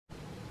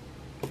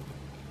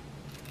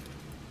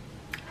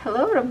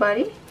Hello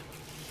everybody.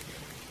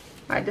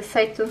 I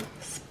decided to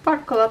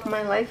sparkle up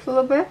my life a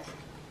little bit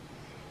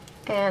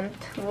and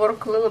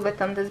work a little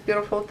bit on this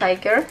beautiful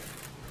tiger,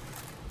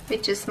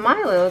 which is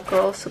my little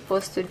girl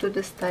supposed to do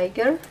this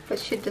tiger, but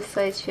she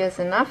decides she has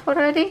enough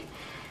already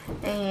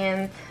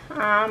and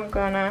I'm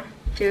gonna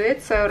do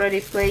it. So I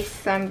already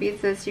placed some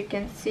beads. As you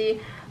can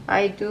see,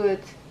 I do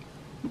it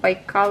by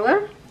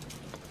color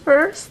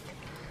first.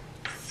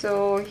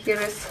 So here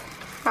is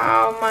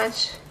how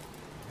much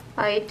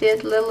I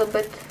did, a little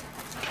bit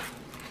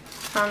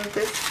on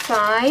this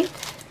side.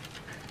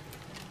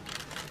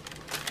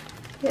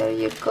 There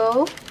you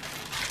go.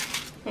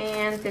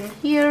 And in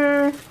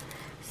here.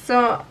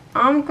 So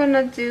I'm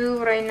gonna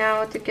do right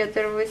now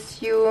together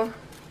with you,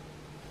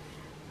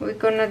 we're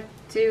gonna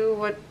do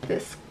what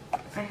this,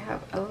 I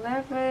have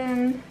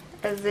 11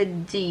 as a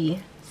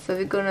D. So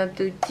we're gonna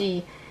do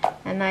D,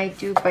 and I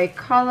do by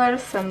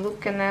colors. I'm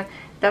looking at,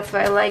 that's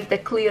why I like the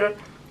clear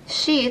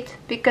sheet,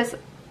 because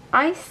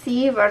I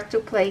see where to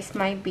place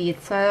my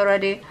beads. So I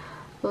already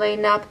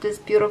laid up this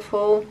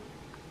beautiful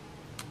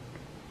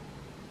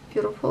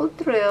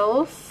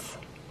drills.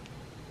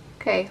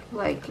 Okay,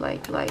 light.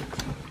 Move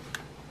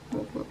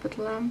a little bit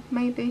lamp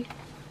maybe.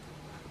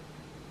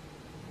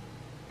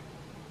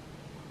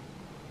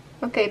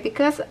 Okay,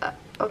 because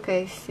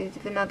okay, see,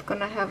 we're not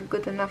gonna have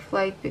good enough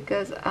light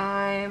because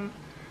I'm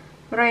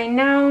right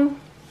now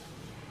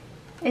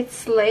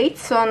it's late,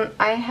 so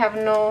I have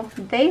no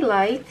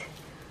daylight,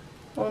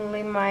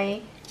 only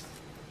my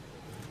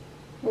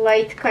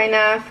light kind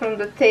of from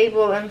the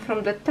table and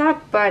from the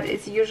top, but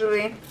it's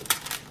usually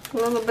a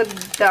little bit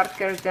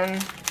darker than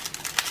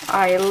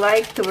I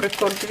like to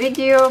record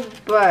video.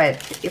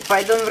 But if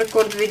I don't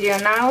record video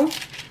now,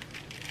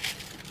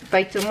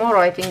 by tomorrow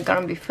I think I'm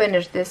gonna be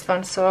finished this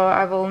one, so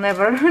I will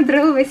never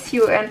drill with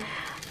you. And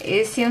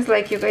it seems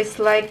like you guys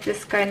like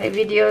this kind of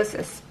videos,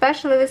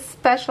 especially with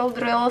special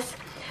drills.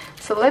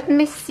 So let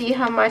me see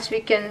how much we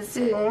can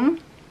zoom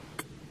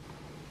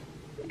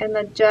and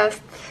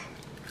adjust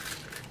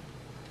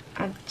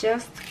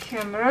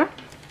camera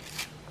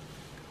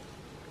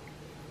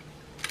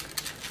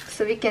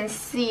so we can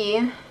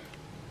see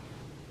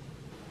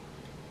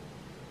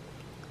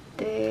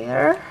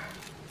there.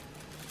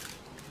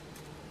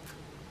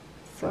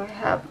 So I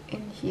have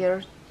in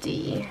here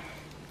D.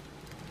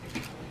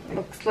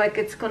 Looks like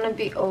it's gonna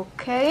be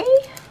okay.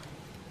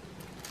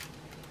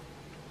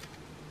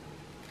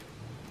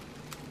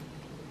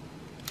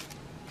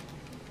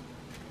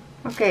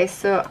 Okay,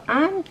 so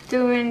I'm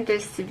doing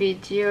this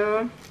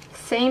video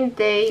same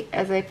day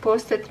as I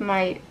posted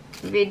my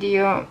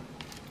video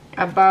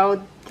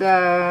about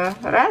the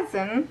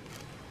resin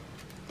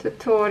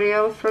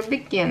tutorial for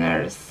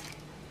beginners.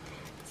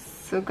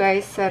 So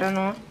guys, I don't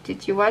know,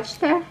 did you watch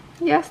that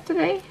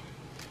yesterday?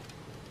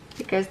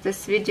 Because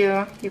this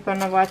video you're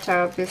gonna watch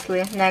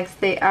obviously next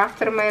day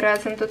after my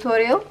resin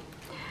tutorial.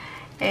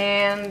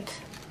 And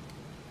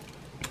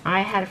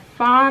I had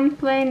fun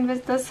playing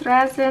with this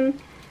resin.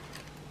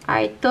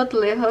 I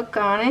totally hooked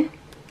on it,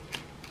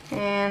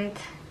 and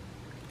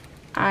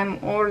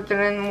I'm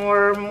ordering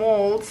more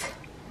molds,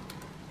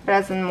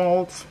 resin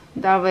molds.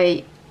 That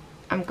way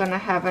I'm gonna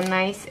have a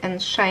nice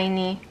and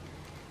shiny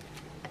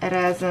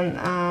resin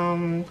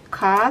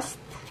cast,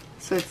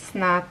 so it's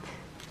not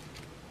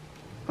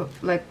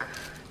like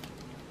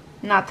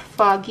not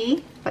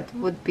foggy, but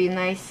would be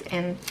nice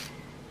and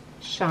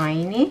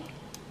shiny.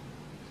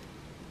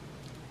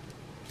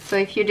 So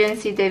if you didn't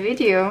see the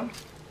video,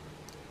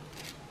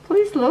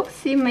 please look,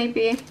 see,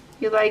 maybe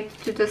you like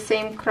to do the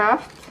same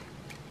craft.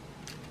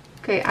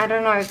 Okay, I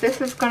don't know if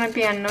this is gonna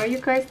be annoy you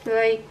guys that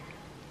I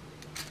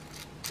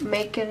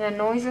making the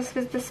noises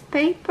with this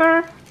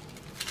paper.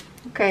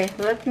 Okay,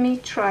 let me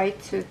try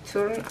to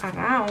turn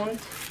around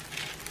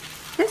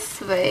this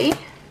way,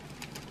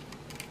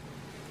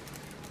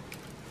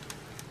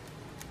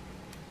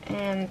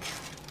 and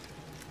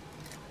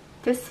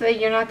this way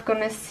you're not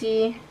gonna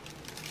see.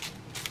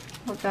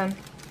 Hold on.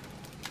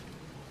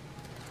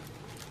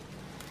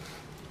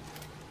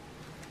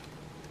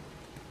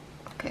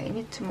 Okay, I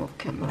need to move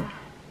camera.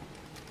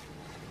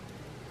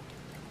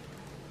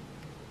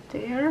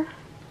 There.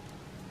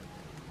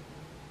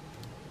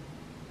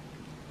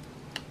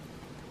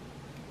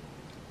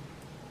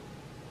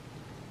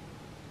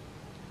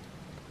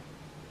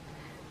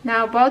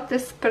 Now about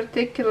this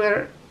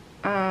particular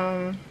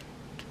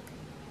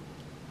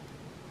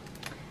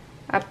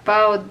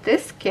about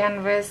this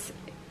canvas,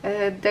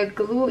 the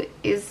glue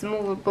is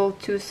movable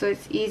too, so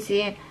it's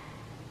easy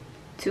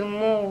to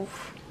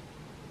move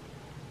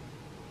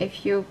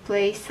if you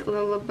place a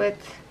little bit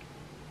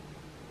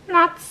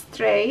not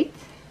straight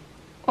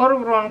or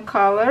wrong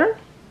color.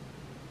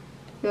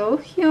 We're all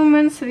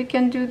human, so we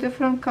can do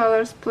different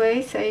colors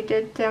place. I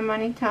did them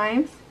many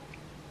times,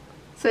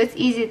 so it's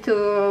easy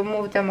to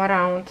move them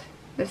around.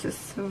 This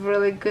is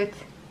really good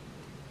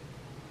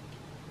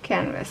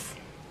canvas.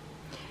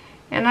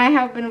 And I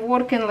have been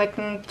working like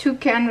on 2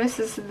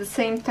 canvases at the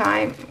same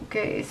time.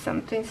 Okay,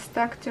 something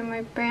stuck to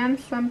my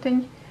pants,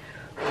 something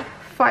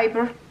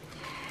fiber.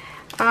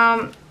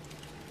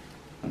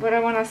 What I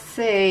want to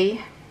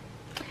say,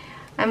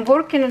 I'm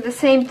working at the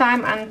same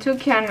time on two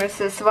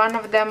canvases. One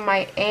of them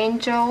my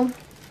angel,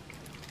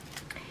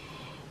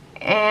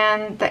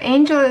 and the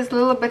angel is a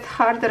little bit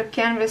harder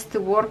canvas to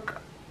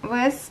work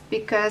with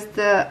because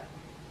the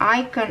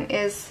icon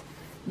is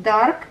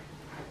dark,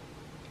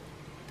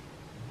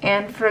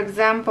 and for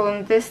example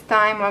in this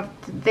time of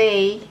the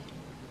day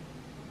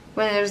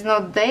when there's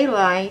no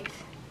daylight,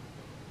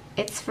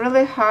 it's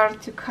really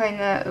hard to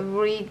kind of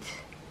read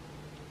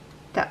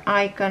the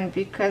icon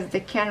because the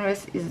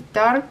canvas is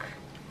dark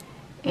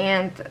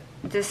and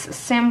these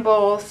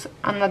symbols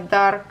on the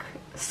dark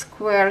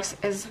squares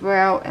as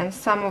well, and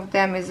some of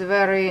them is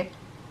very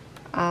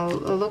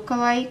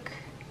look-alike.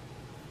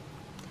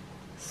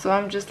 So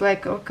I'm just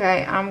like,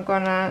 okay, I'm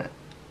gonna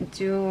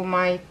do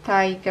my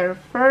tiger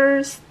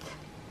first.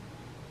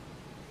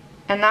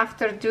 And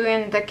after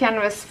doing the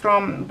canvas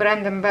from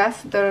brand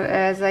ambassador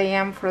as I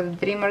am for the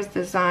Dreamers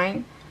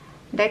design,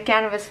 the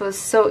canvas was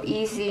so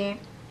easy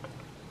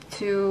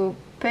to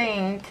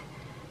paint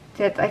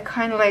that I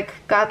kind of like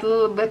got a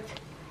little bit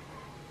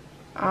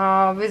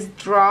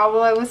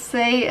withdrawal, I would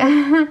say.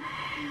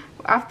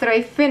 After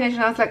I finished,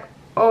 I was like,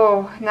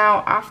 oh,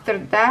 now after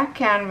that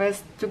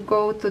canvas to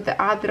go to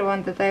the other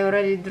one that I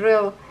already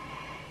drilled,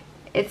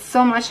 it's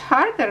so much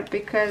harder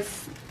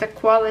because the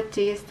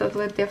quality is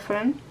totally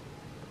different.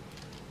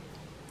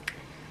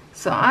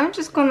 So I'm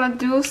just gonna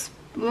do a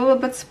little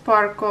bit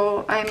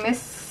sparkle. I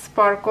miss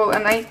sparkle,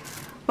 and I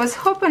was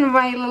hoping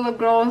my little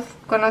girl's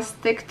gonna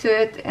stick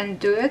to it and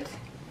do it,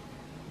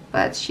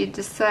 but she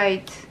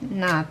decided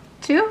not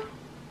to.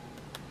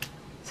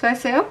 So I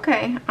say,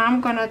 okay,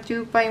 I'm gonna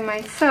do by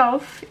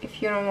myself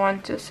if you don't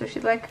want to. So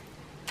she's like,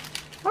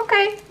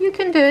 okay, you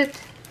can do it.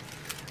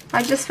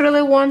 I just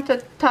really want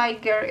a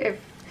tiger.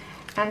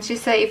 And she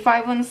said, if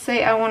I wouldn't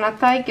say I want a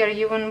tiger,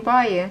 you wouldn't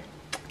buy it.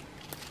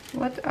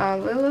 What a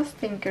little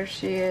stinker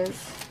she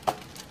is.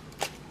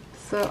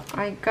 So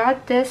I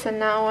got this, and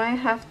now I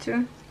have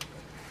to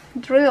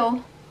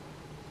drill.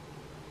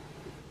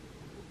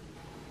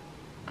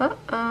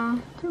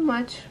 Too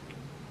much.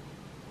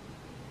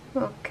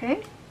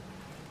 Okay,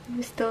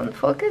 we still in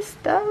focus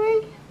that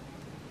way.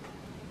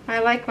 I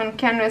like when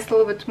canvas a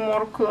little bit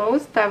more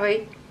close, that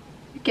way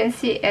you can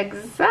see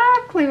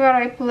exactly where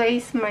I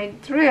place my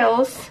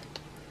drills,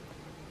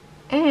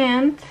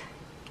 and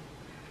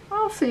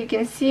also you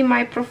can see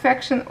my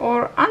perfection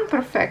or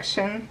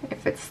imperfection,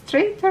 if it's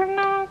straight or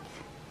not.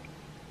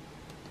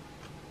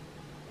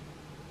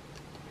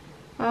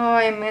 Oh,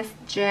 I miss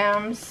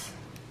gems.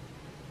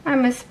 I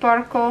miss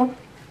sparkle.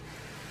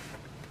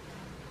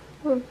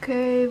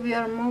 Okay, we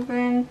are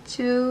moving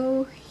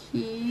to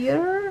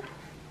here.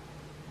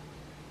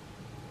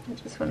 I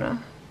just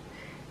wanna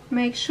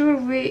make sure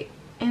we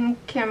in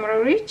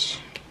camera reach.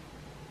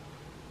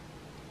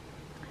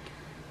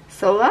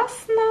 So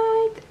last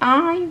night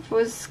I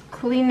was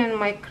cleaning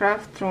my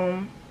craft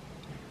room.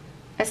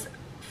 As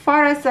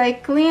far as I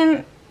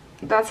clean,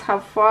 that's how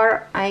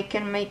far I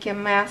can make a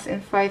mess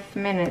in 5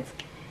 minutes.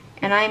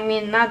 And I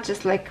mean not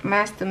just like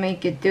mess to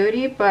make it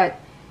dirty, but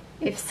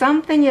if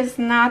something is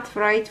not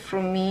right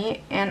for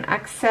me and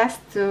access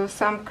to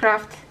some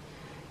craft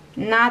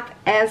not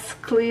as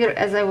clear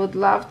as I would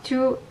love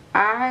to,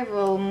 I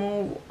will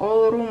move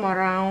all room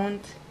around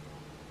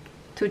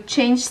to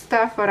change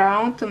stuff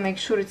around to make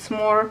sure it's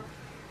more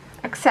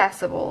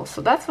accessible.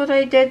 So that's what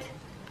I did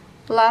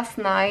last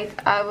night.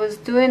 I was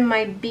doing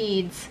my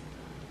beads,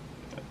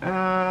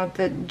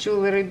 the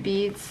jewelry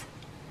beads.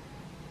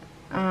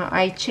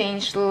 I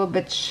changed a little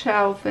bit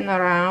shelving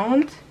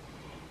around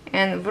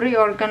and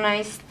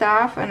reorganized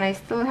stuff, and I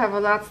still have a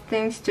lot of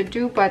things to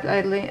do, but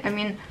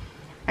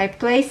I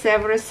place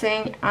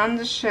everything on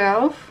the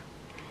shelf,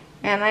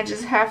 and I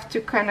just have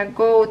to kind of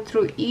go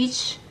through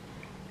each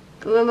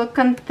little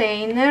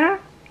container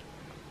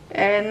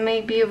and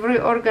maybe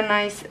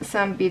reorganize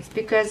some beads,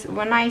 because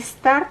when I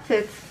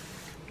started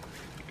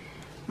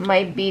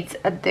my beads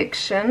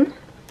addiction,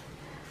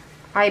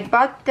 I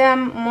bought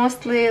them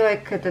mostly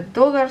like at the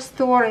dollar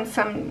store and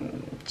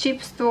some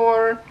cheap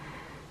store,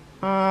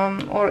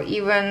 or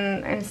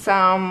even in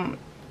some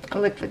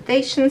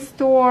liquidation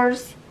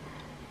stores.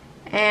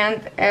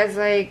 And as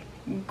I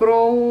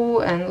grow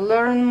and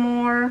learn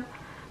more,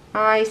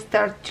 I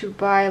start to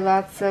buy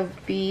lots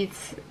of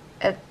beads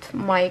at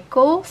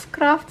Michael's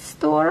craft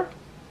store.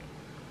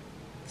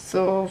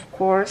 So of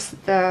course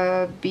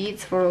the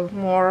beads were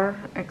more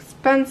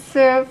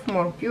expensive,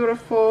 more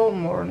beautiful,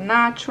 more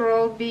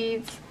natural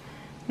beads,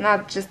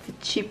 not just the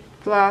cheap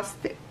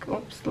plastic.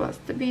 Oops,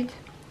 lost the bead.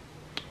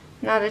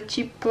 Not a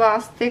cheap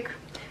plastic.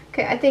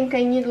 Okay, I think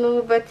I need a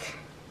little bit.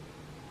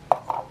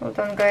 Hold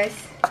on,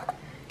 guys.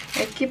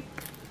 I keep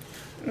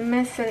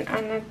messing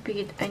on a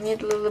bead. I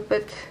need a little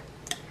bit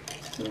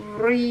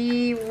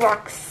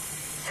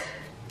re-wax.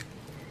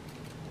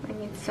 I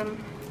need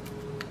some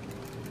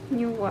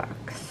new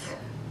wax.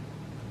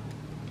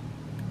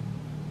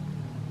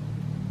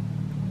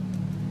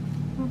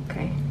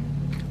 Okay,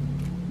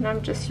 and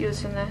I'm just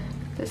using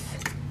this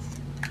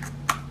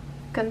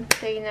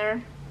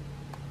container.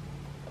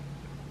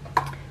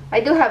 I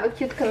do have a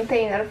cute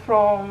container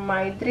from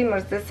my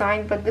Dreamers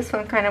design, but this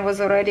one kind of was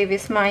already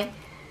with my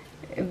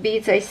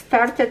beads I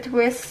started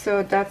with,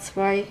 so that's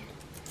why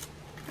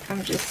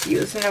I'm just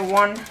using a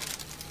one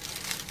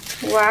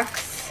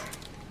wax.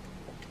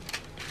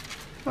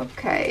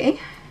 Okay,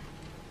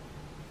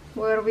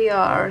 where we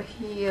are,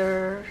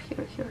 here,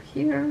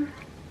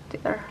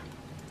 there.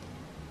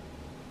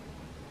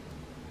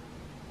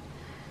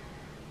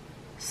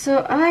 So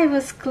I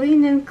was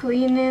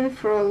cleaning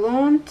for a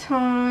long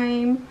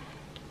time,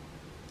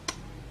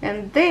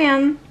 and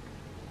then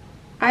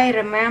I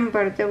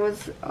remember there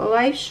was a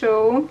live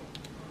stream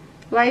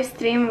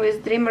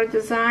with Dreamer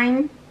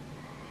Design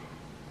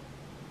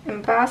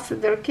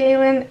Ambassador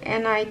Kaylin,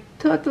 and I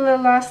totally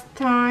lost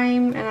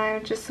time, and I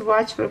just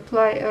watched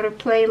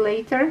replay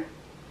later.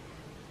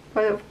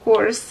 But of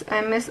course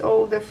I miss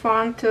all the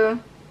fun to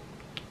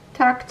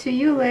talk to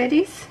you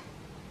ladies.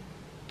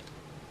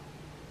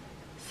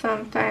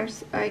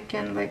 Sometimes I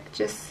can like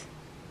just,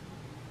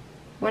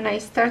 when I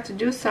start to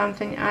do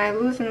something, I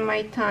lose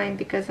my time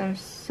because I'm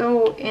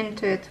so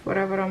into it,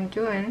 whatever I'm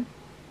doing.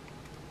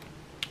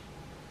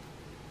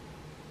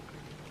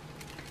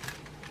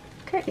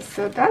 Okay,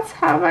 so that's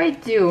how I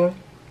do.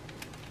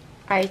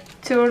 I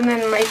turn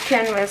in my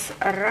canvas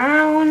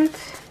around,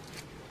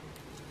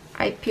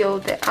 I peel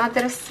the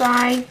other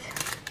side,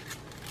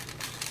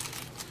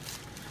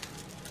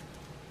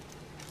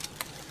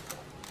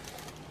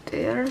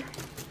 there.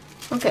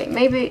 Okay,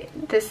 maybe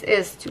this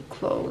is too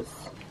close.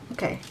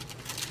 Okay,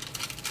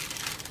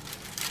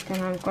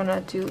 then I'm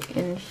gonna do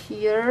in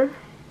here.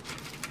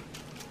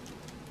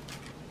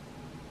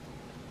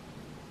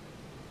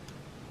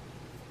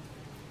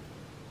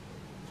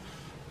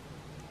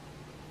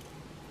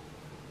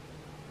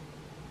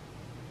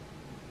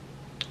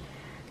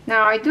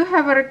 Now I do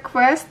have a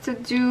request to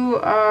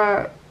do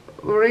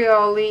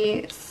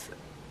really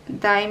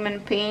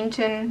diamond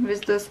painting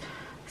with those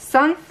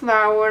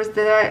sunflowers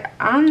that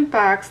I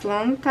unboxed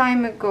long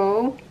time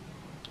ago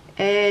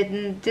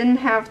and didn't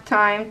have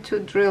time to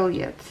drill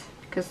yet,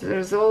 because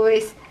there's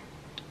always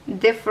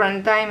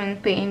different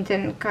diamond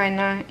painting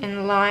kinda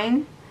in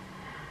line.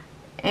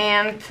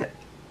 And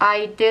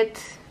I did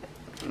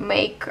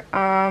make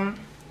kind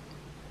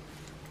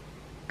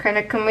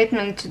of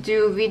commitment to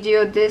do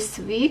video this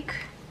week,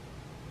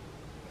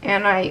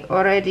 and I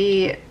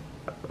already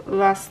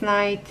last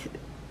night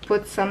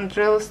put some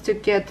drills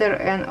together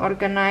and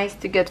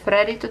organized to get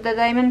ready to the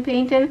diamond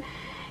painting.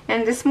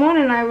 And this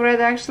morning I read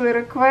actually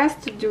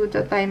request to do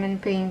the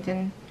diamond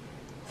painting,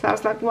 so I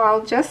was like,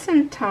 well, just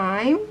in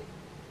time,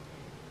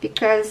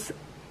 because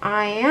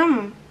I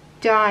am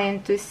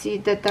dying to see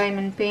the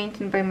diamond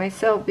painting by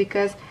myself,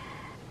 because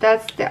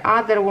that's the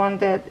other one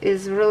that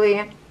is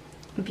really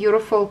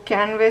beautiful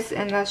canvas,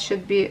 and that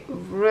should be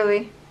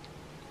really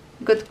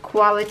good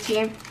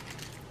quality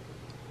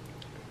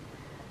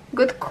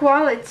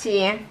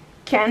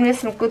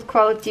canvas and good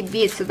quality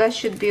beads. So that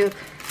should be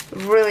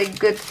really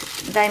good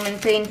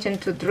diamond painting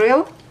to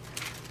drill,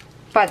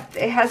 but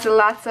it has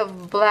lots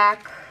of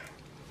black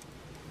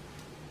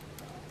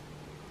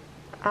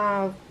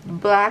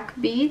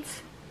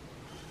beads,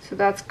 so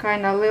that's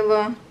kind of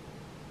little,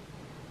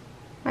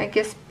 I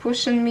guess,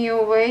 pushing me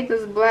away,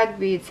 those black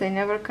beads. I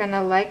never kind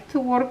of like to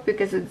work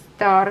because it's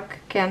dark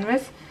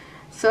canvas,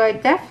 so I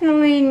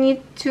definitely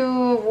need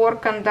to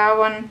work on that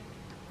one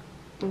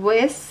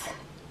with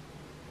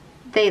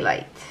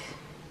daylight.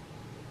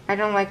 I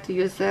don't like to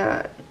use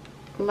a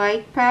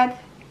light pad,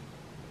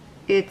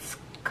 it's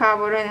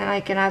covering and I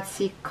cannot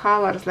see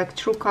colors, like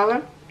true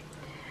color.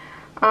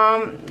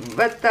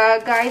 But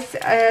guys,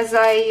 as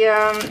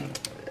I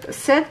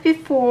said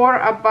before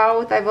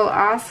about, I will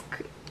ask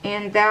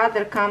in the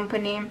other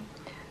company.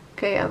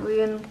 Okay, are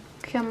we in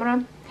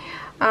camera?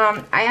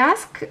 I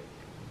ask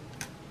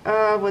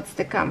what's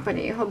the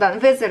company, hold on,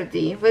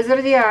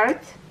 Wizardy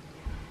Art.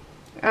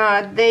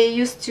 They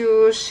used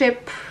to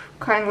ship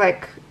kind of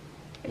like,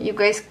 you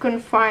guys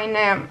couldn't find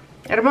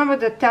remember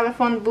the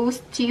telephone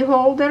booth tea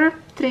holder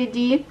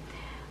 3D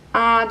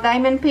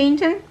diamond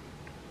painting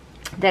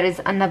that is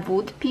on the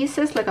wood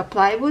pieces, like a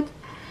plywood.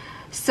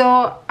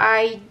 So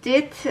I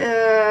did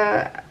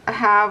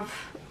have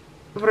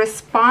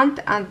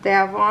respond on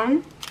that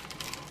one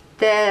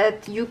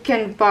that you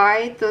can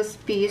buy those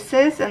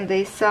pieces and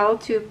they sell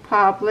to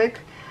public,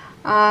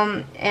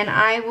 and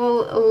I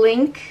will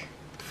link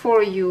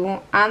for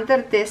you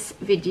under this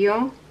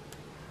video.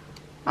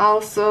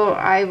 Also,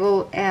 I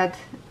will add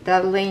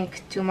the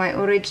link to my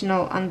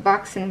original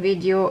unboxing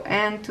video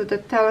and to the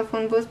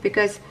telephone booth,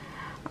 because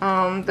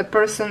the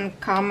person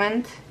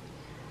comment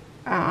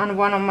on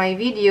one of my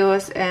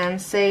videos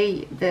and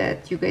say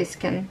that you guys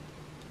can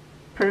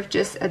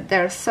purchase at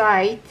their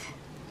site.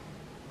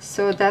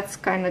 So that's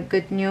kind of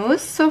good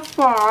news so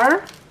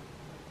far.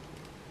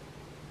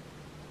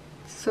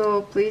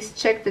 So please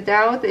check that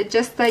out. It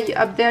just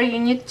up there you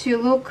need to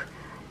look,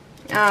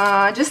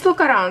 just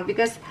look around,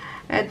 because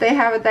they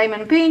have a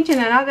diamond painting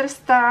and other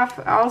stuff.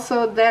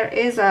 Also there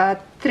is a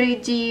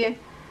 3D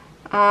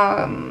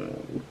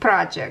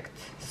project,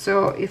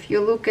 so if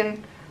you're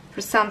looking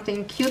for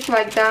something cute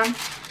like that,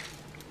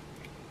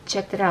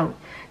 check it out.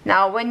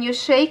 Now when you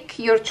shake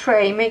your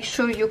tray, make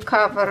sure you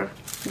cover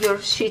your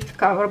sheet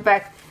cover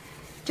back,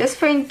 just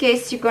for in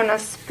case you're gonna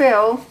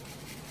spill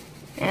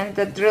and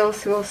the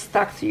drills will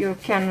stuck to your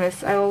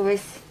canvas. I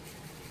always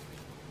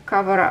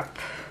cover up.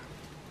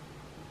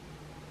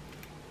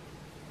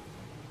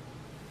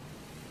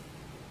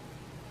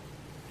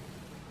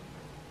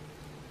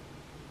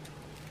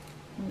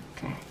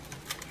 Okay,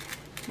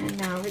 and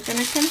now we're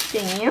gonna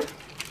continue.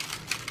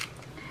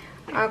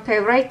 Okay,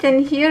 right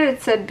in here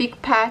it's a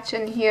big patch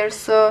in here,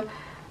 so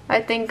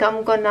I think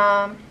I'm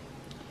gonna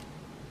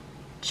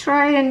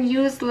try and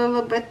use a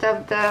little bit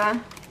of the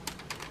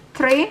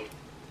 3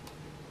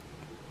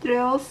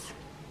 drills.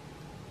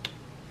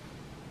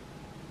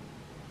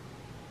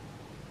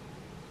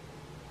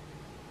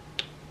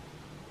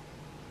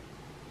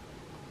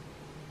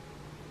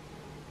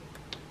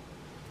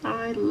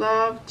 I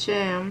love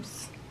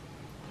gems.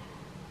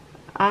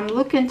 I'm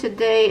looking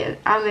today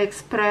at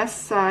AliExpress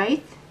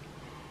site,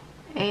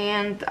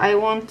 and I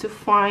want to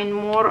find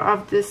more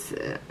of this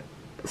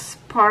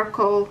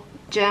sparkle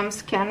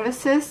gems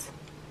canvases,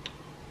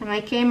 and I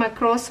came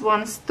across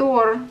one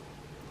store,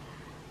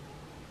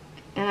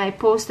 and I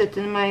posted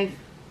in my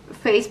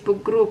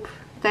Facebook group,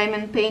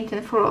 Diamond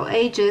Painting for All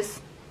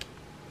Ages,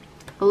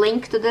 a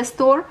link to the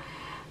store,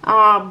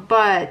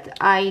 but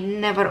I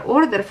never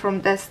ordered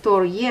from that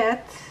store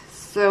yet,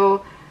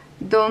 so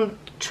don't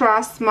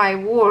trust my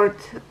word.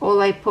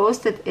 All I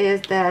posted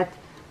is that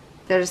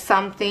there's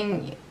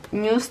something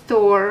new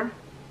store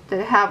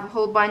that have a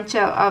whole bunch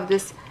of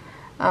this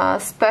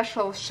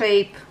special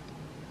shape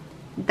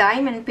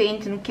diamond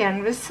painting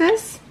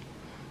canvases,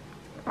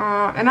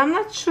 and I'm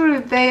not sure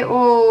if they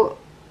all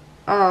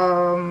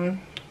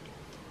kind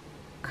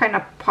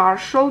of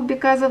partial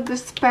because of the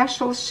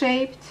special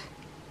shaped,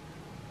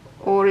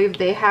 or if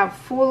they have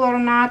full or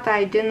not.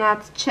 I did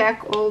not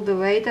check all the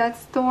way that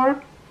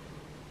store,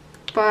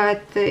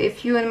 but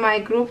if you in my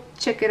group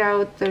check it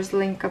out, there's a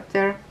link up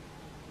there.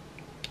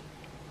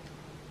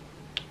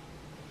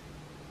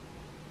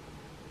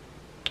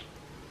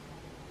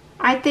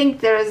 I think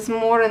there's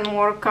more and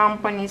more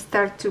companies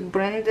start to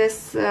bring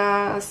this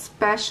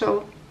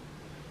special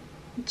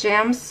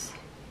gems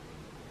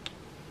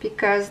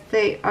because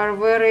they are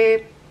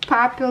very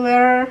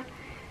popular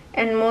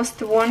and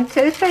most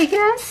wanted, I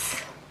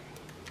guess.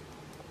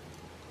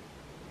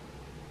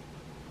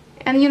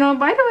 And you know,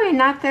 by the way,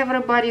 not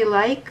everybody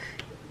like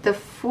the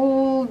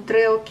full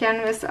drill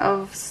canvas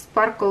of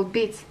sparkle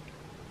beads.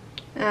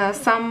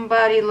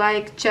 Somebody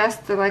like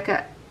just like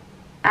a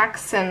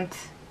accent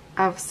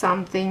of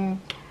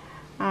something,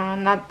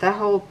 not the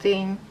whole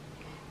thing.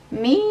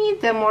 Me,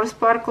 the more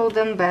sparkle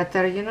then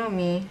better, you know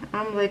me.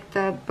 I'm like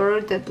the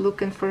bird that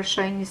looking for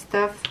shiny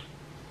stuff.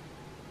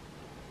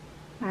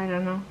 I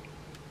don't know.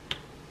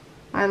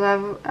 I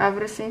love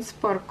everything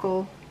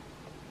sparkle.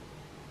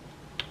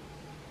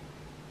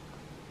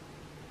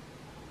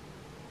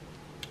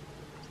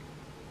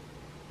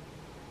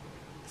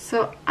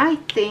 So I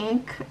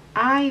think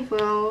I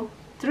will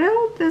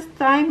drill this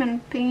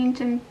diamond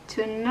painting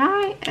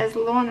tonight as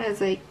long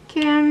as I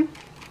can.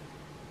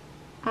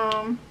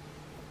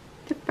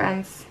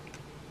 Depends.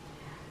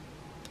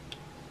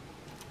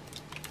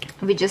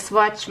 We just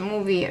watched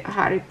movie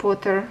Harry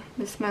Potter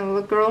with my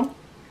little girl,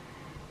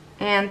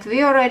 and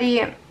we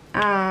already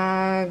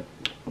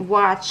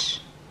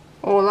watched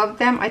all of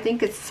them. I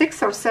think it's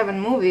 6 or 7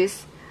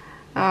 movies.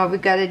 We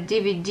got a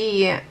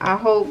DVD, a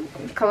whole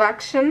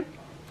collection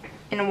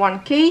in one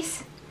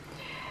case,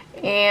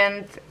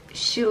 and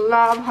she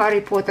loved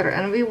Harry Potter,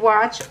 and we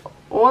watched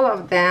all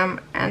of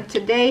them. And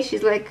today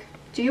she's like,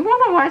 do you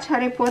want to watch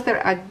Harry Potter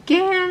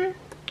again?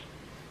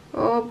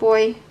 Oh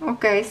boy.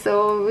 Okay,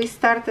 so we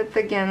started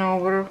again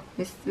over.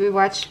 We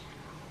watched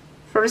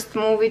first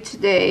movie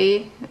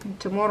today, and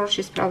tomorrow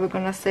she's probably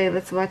gonna say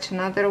let's watch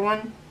another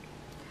one.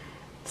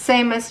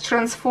 Same as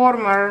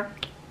Transformer,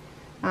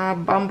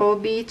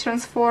 Bumblebee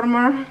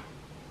Transformer,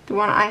 the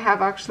one I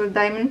have actually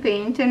diamond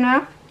painting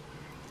of.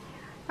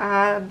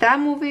 That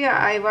movie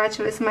I watch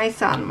with my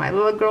son. My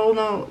little girl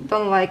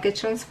don't like it,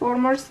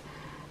 Transformers,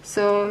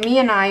 so me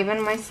and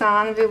Ivan, my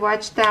son, we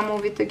watched that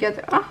movie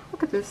together. Oh,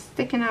 look at this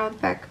sticking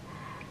out back.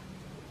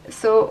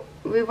 So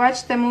we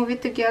watched the movie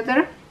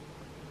together.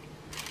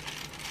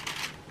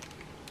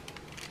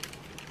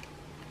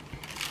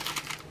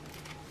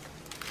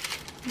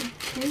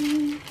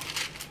 Okay,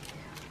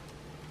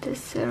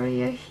 this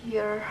area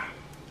here.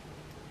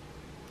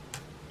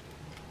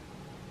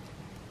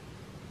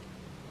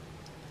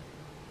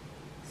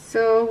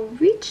 So,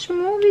 which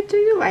movie do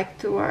you like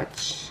to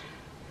watch?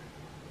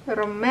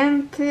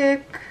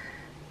 Romantic,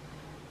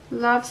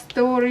 love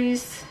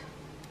stories,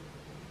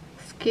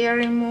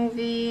 scary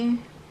movie?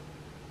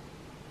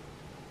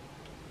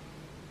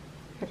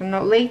 I don't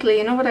know, lately,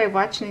 you know what I'm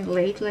watching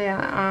lately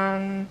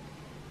on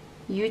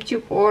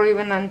YouTube or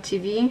even on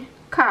TV?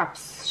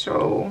 Cops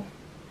show,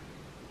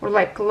 or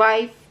like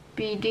Life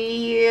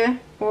PD,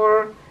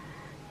 or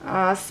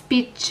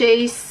Speed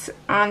Chase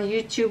on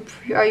YouTube.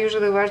 I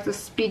usually watch the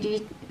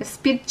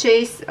Speed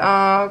Chase,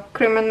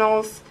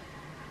 criminals,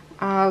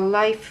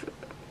 life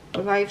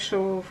live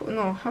show.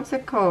 No, how's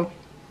it called?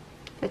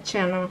 The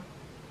channel.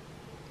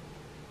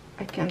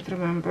 I can't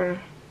remember.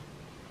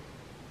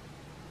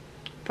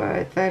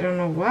 But I don't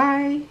know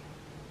why.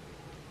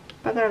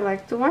 But I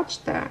like to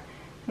watch that.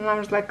 And I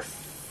was like,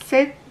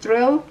 sit,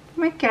 drill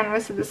my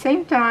canvas at the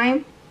same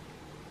time,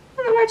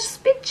 and I watch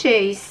Speed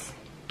Chase.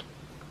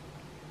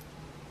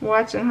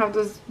 Watching how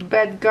those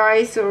bad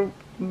guys or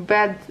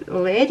bad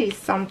ladies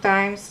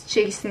sometimes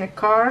chasing a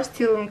car,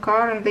 stealing a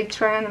car, and they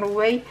try and run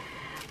away.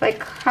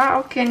 Like,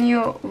 how can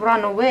you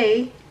run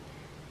away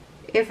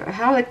if a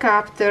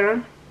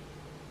helicopter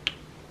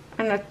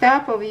on the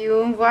top of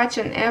you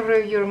watching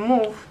every your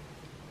move?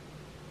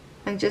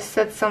 And just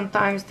said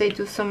sometimes they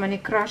do so many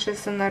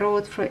crashes on the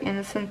road for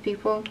innocent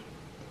people.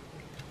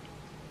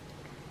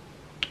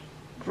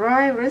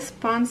 Drive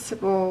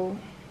responsible.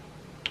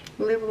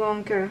 Live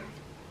longer.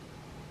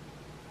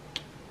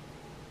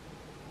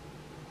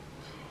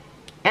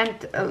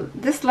 And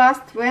this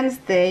last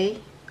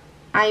Wednesday,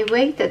 I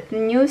waited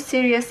new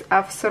series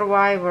of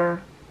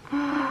Survivor.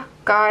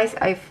 Guys,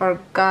 I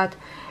forgot.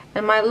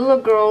 And my little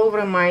girl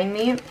reminded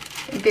me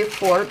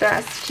before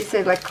that. She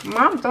said like,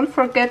 Mom, don't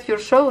forget your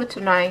show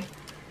tonight.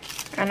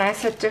 And I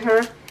said to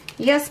her,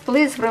 yes,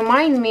 please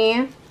remind me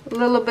a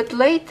little bit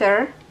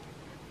later.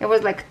 It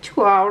was like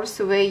 2 hours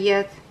away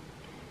yet.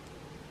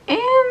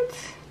 And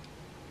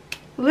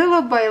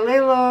little by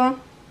little,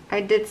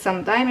 I did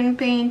some diamond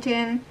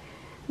painting.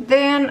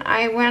 Then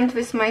I went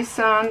with my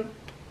son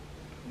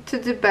to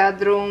the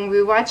bedroom.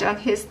 We watched on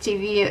his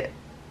TV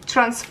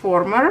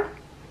Transformer.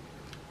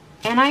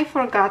 And I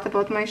forgot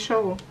about my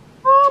show.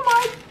 Oh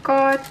my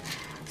god.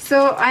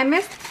 So I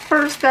missed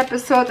first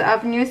episode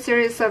of new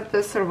series of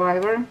the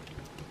Survivor.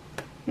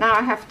 Now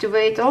I have to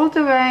wait all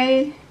the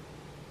way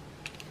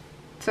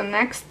to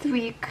next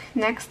week,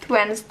 next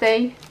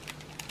Wednesday.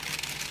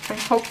 And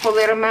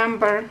hopefully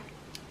remember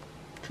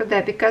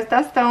today, because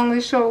that's the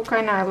only show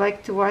kinda I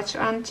like to watch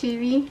on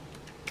TV.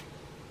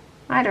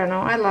 I don't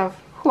know, I love.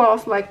 Who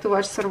else like to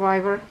watch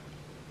Survivor?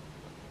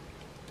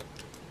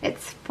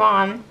 It's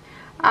fun.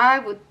 I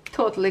would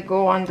totally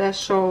go on that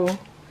show.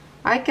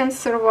 I can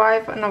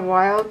survive in the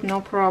wild,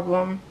 no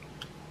problem.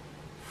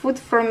 Food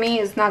for me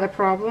is not a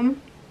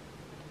problem.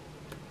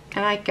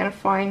 And I can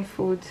find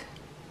food.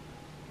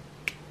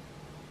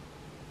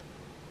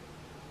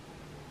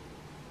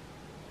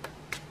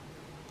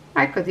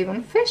 I could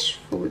even fish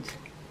food.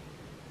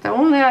 The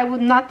only I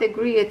would not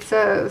agree it's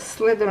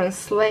slithering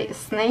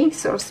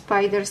snakes or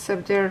spiders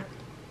up there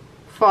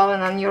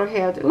falling on your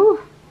head. Ooh,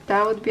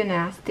 that would be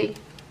nasty.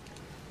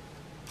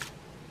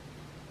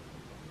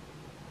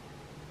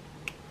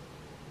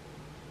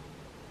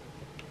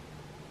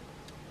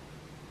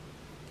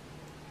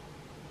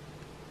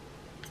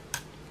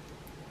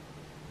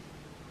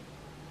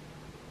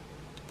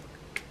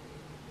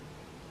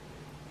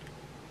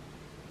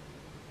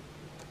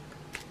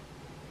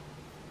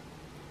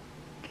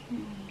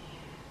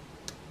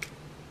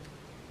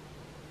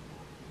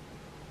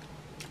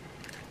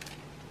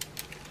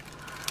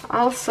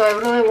 Also, I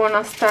really want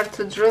to start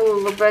to drill a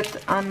little bit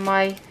on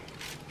my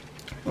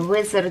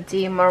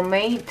Wizardy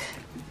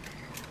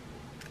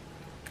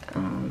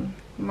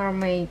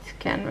mermaid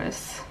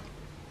canvas.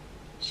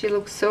 She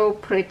looks so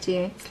pretty.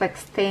 It's like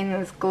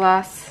stainless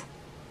glass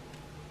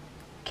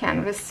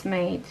canvas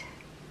made.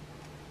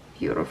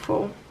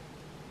 Beautiful.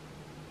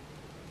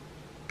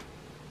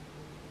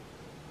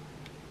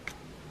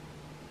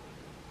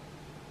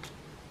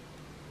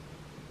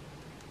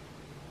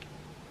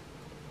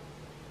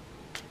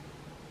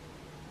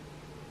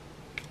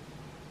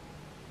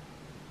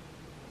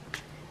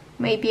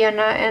 Maybe on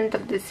the end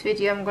of this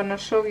video I'm gonna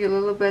show you a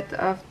little bit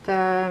of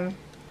the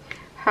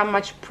how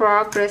much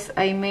progress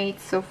I made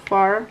so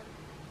far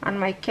on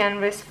my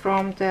canvas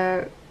from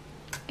the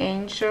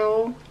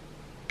Elf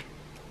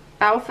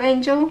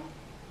Angel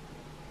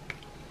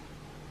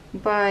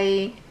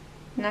by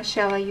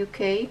Nashella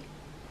UK.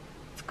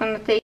 It's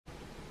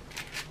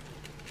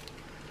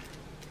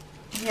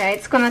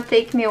gonna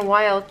take me a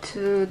while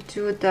to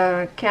do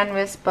the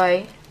canvas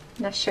by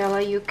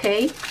Nashella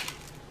UK,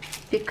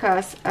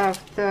 because of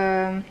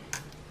the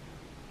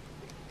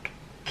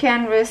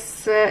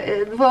canvas.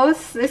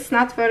 It's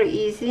not very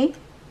easy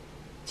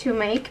to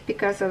make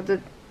because of the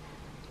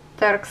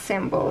dark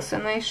symbols,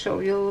 and I show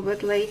you a little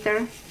bit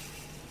later.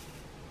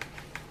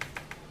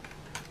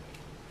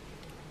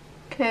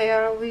 Okay,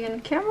 are we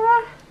in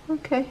camera?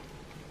 Okay.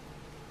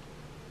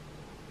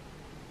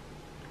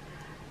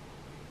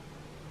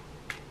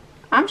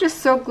 I'm just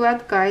so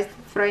glad, guys,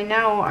 that right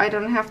now I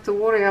don't have to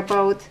worry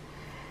about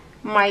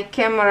my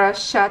camera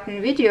shot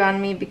in video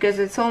on me, because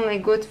it's only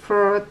good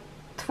for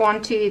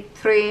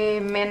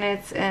 23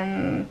 minutes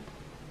and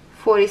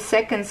 40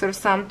 seconds or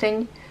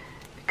something,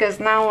 because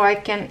now I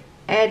can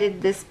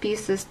edit these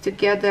pieces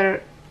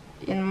together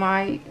in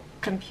my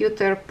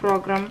computer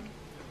program.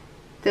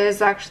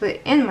 There's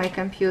actually in my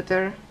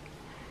computer,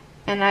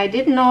 and I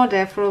didn't know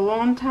that for a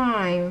long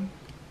time.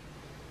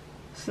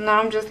 So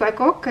now I'm just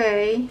like,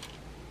 okay,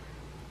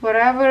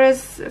 whatever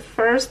is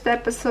first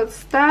episode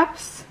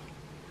stops,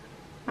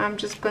 I'm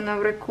just gonna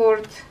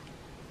record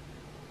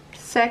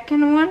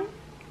second one,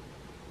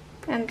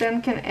 and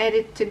then can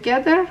edit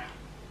together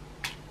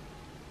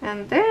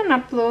and then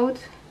upload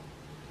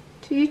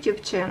to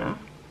YouTube channel.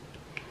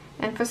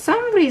 And for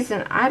some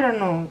reason, I don't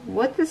know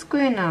what is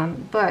going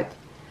on, but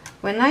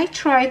when I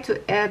try to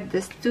add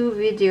these two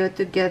videos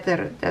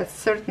together, that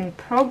certain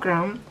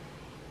program,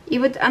 it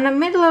would, in the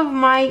middle of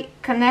my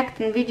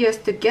connecting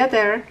videos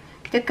together,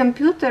 the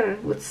computer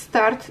would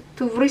start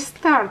to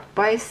restart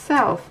by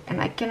itself,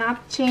 and I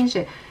cannot change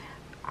it.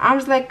 I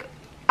was like,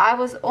 I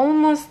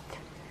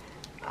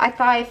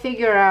thought I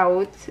figured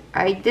out.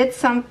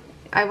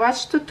 I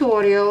watched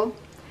tutorial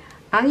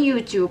on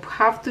YouTube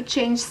how to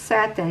change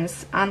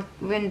settings on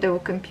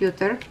Windows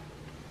computer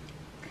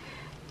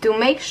to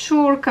make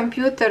sure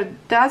computer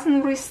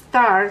doesn't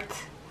restart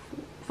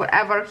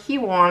whatever he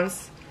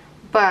wants,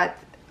 but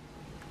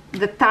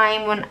the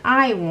time when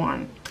I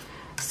want.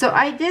 So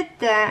I did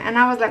that, and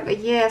I was like,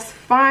 yes,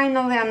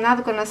 finally I'm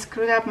not gonna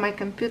screw up my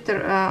computer,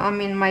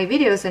 my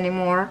videos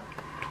anymore,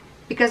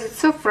 because it's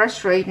so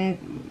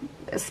frustrating.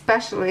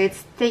 Especially it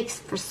takes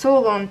for so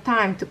long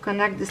time to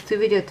connect these two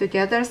videos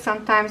together,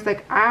 sometimes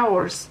like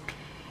hours,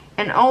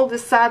 and all of a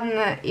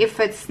sudden if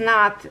it's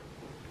not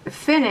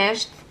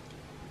finished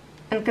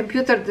and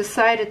computer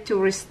decided to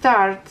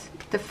restart,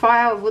 the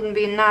file wouldn't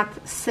be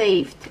not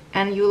saved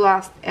and you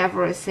lost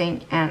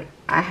everything, and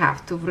I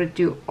have to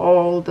redo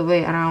all the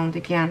way around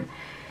again.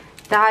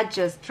 That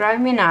just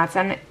drives me nuts.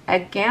 And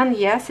again,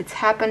 yes, it's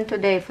happened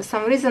today. For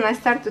some reason I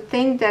start to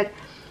think that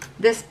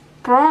this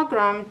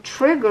program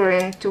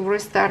triggering to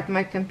restart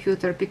my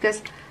computer,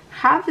 because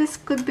how this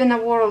could be in the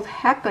world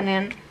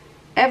happening?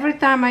 Every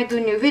time I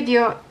do new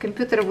video,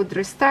 computer would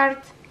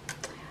restart.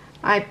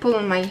 I pull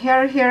in my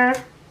hair here,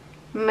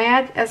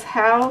 mad as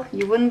hell.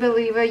 You wouldn't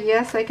believe it.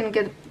 Yes, I can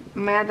get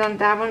mad on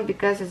that one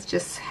because it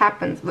just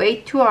happens way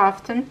too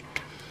often.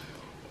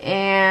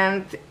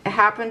 And it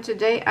happened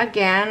today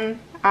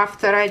again,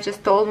 after I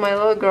just told my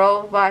little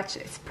girl, watch,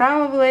 it's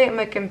probably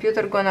my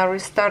computer gonna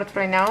restart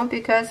right now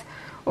because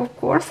of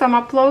course I'm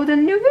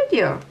uploading new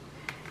video.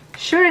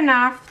 Sure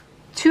enough,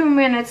 2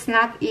 minutes,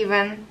 not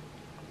even,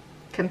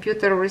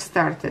 computer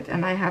restarted,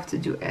 and I have to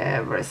do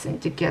everything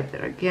together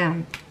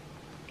again.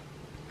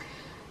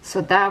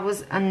 So that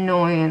was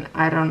annoying.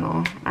 I don't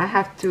know, I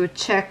have to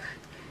check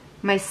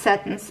my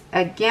settings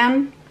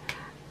again,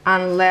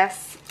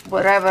 unless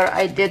whatever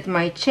I did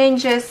my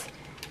changes,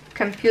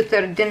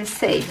 computer didn't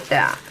save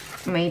that.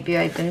 Maybe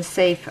I didn't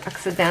save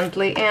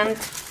accidentally and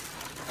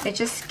I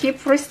just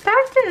keep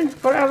restarting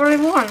wherever I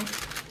want.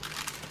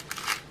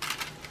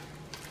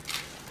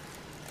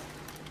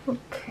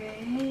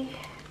 Okay,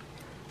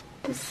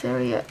 this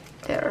area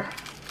there.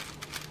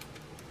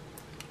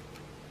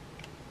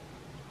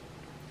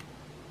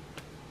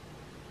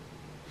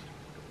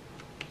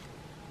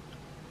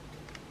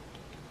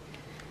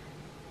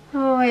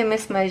 Oh, I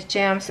miss my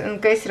gems.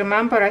 And guys,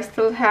 remember, I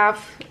still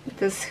have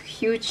this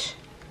huge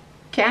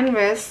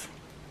canvas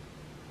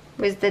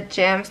with the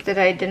gems that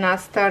I did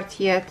not start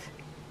yet.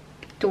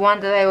 The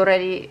one that I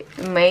already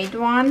made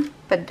one,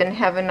 but didn't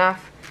have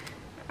enough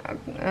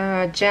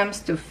gems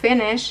to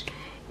finish.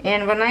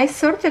 And when I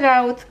sorted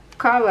out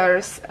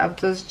colors of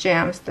those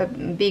gems, the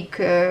big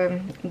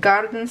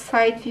garden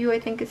side view, I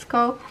think it's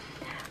called,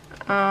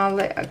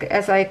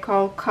 as I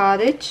call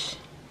cottage,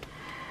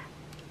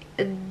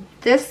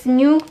 this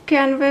new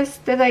canvas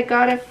that I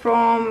got it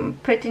from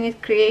Pretty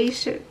Neat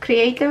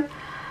Creative,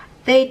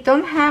 they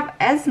don't have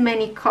as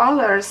many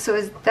colors, so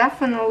it's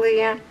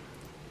definitely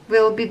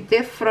will be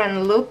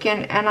different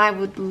looking, and I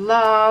would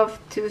love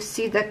to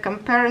see the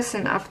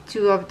comparison of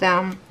two of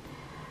them,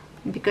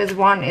 because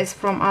one is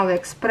from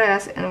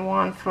AliExpress and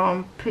one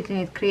from Pretty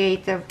Neat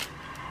Creative,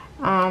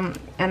 and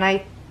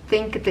I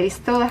think they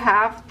still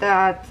have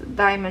that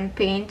diamond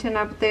painting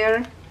up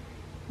there,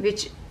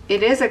 which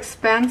it is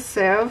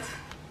expensive,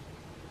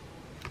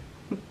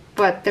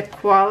 but the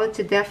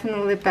quality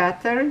definitely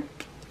better,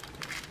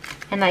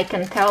 and I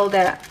can tell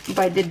that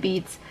by the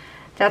beads.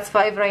 That's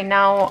why right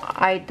now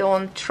I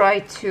don't try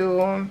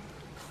to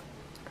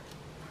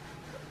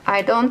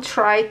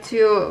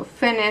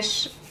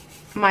finish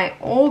my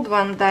old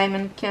one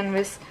diamond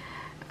canvas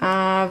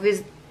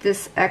with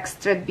this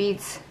extra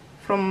beads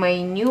from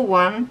my new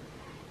one,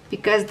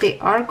 because they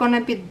are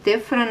gonna be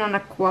different on the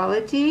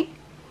quality.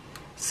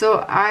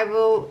 So I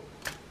will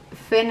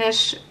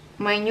finish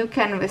my new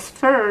canvas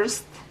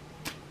first,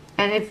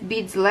 and if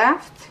beads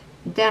left,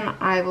 then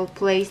I will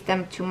place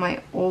them to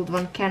my old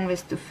one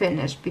canvas to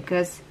finish,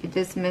 because it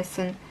is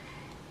missing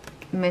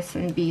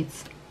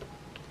beads.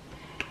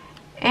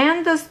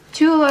 And those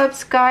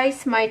tulips,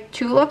 guys, my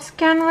tulips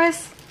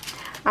canvas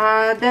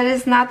that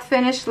is not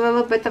finished, a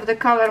little bit of the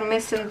color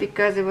missing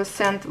because it was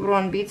sent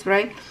wrong beads,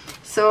 right?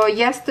 So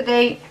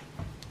yesterday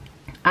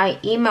I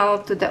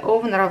emailed to the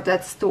owner of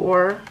that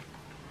store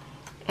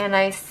and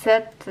I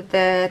said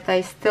that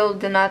I still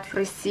did not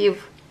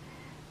receive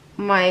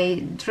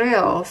my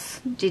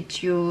drills.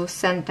 Did you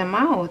send them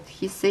out?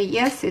 He said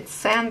yes, it's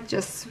sent,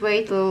 just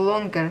wait a little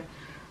longer.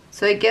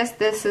 So I guess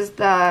this is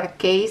the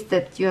case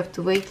that you have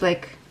to wait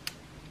like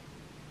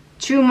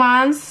 2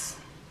 months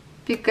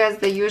because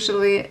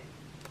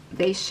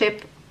they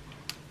ship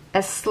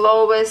as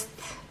slowest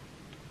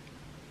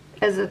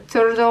as a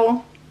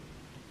turtle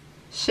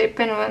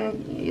shipping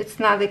when it's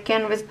not a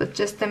canvas but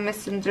just a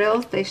missing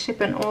drills. They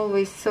ship in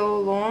always so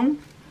long.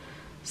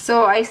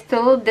 So I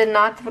still did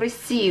not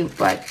receive,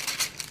 but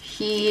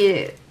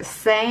he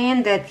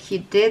saying that he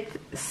did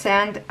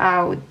send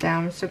out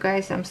them. So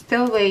guys, I'm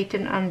still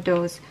waiting on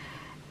those,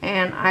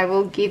 and I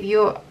will give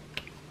you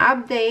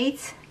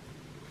updates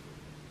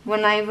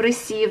when I've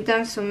received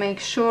them. So make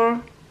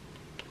sure,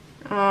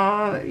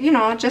 you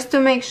know, just to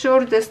make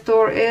sure the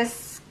store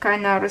is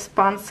kind of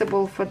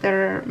responsible for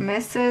their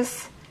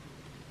messes,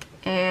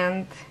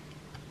 and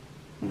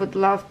would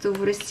love to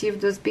receive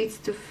those beads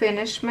to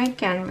finish my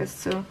canvas.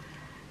 So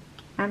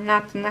I'm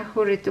not in a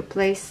hurry to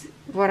place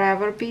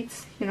whatever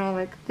beads, you know,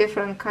 like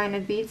different kind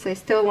of beads. I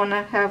still want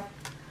to have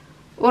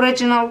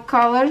original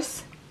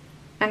colors,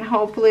 and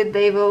hopefully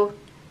they will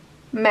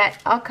match.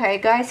 Okay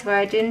guys,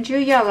 why didn't you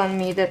yell on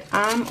me that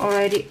I'm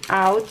already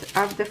out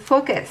of the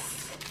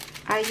focus?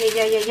 Ay, ay,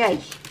 ay, ay, ay.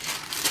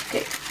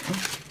 Okay.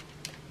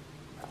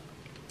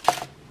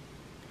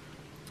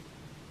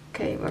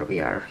 Okay, where we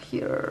are,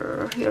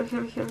 here,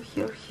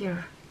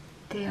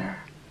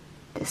 there,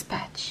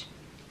 dispatch.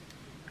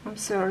 I'm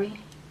sorry,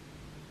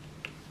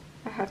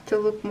 I have to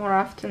look more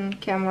often on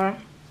camera.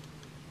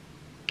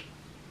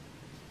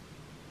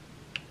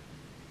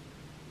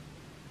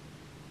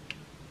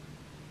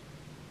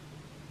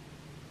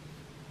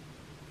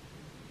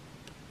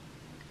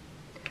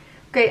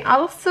 Okay,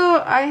 also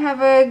I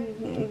have a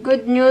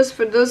good news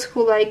for those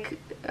who like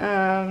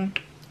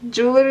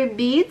jewelry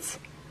beads.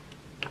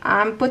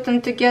 I'm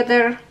putting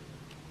together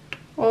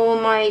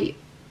all my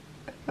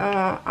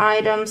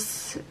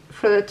items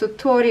for the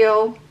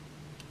tutorial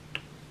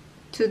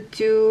to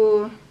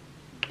do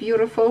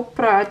beautiful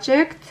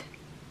project.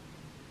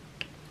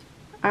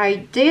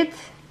 I did,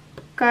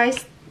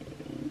 guys,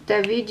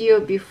 the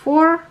video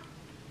before,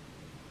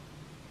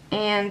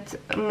 and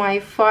my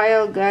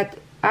file got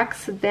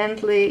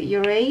accidentally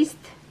erased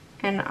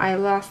and I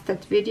lost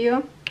that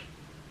video.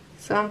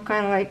 So I'm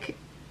kind of like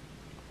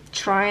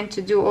trying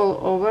to do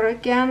all over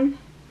again,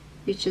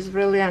 which is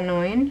really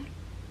annoying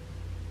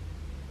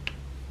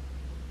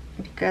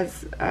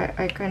because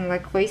I kind of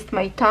like waste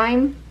my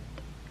time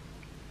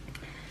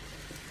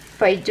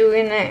by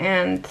doing it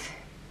and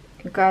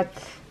got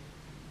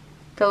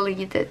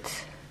deleted.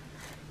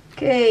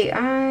 Okay,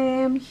 I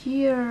am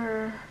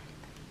here.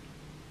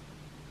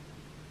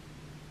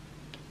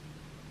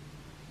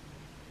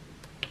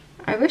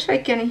 I wish I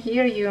can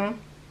hear you.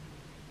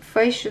 If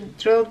I should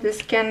drill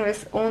this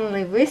canvas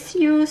only with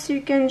you so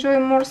you can enjoy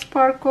more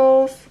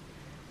sparkles,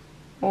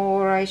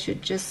 or I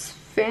should just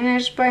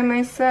finish by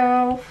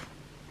myself,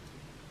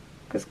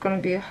 because it's gonna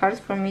be hard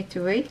for me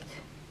to wait.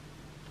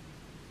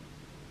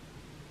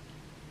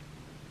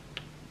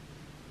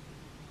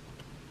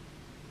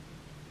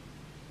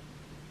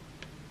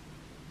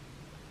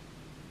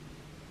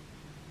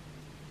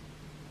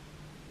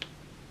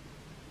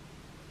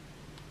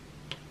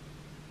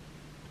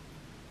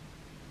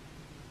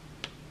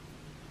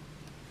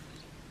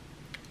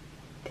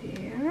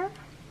 There,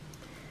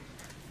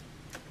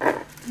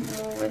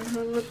 moving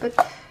a little bit.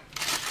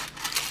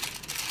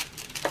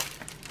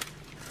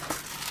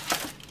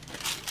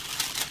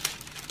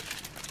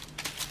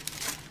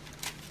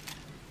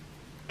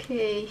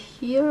 Okay,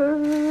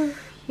 here.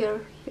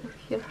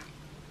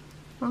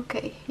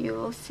 Okay, you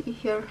will see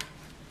here.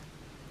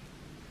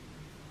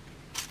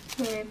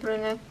 Let me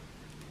bring it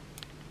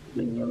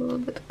a little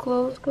bit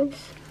close, guys.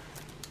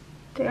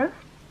 There.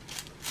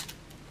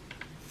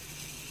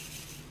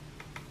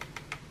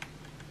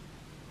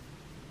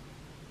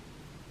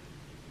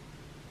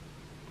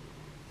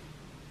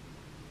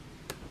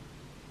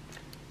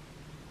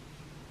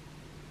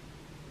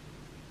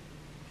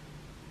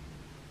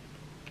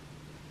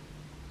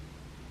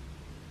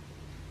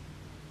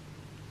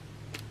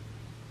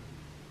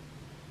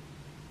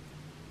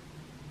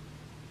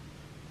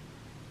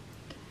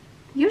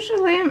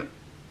 Usually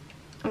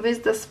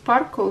with the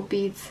sparkle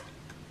beads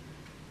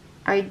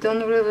I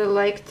don't really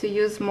like to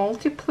use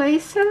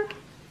multi-placer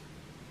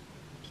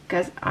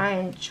because I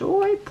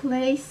enjoy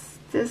place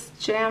these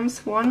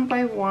gems one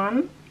by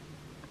one,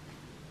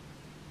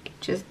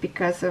 just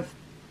because of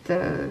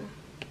the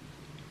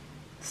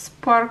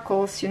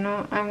sparkles, you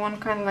know. I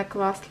want kind of like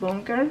last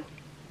longer,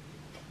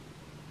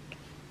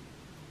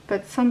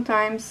 but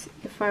sometimes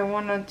if I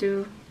want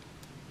to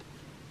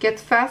get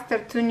faster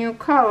to new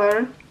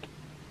color,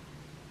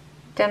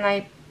 then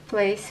I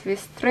place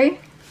with 3.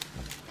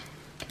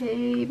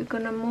 Okay, we're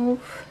gonna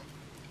move.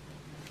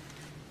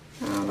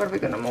 Where are we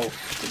gonna move?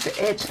 To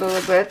the edge a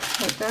little bit.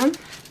 Like that.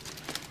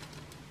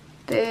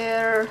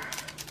 There.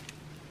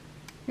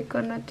 We're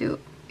gonna do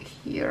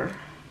here.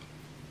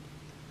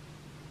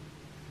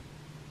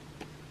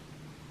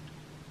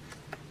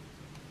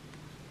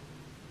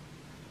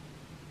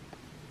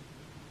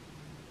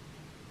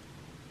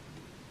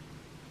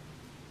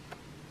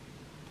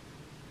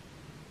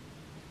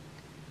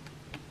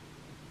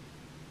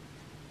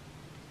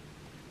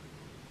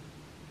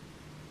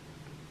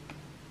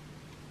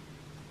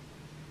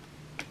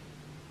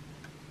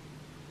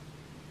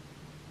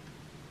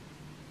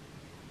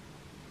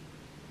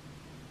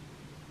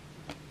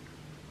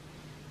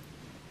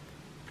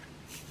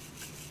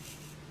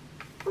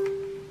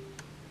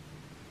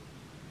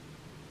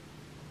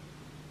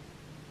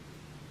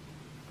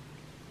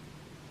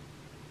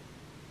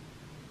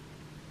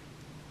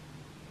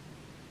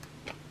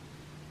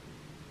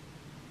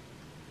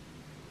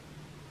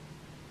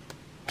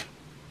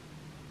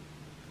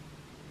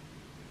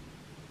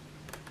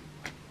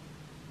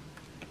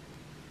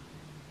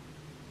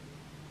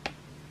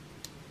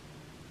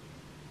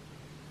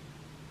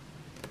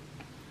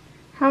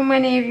 How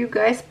many of you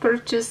guys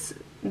purchase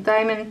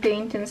diamond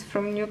paintings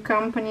from new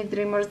company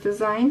Dreamers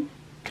Design?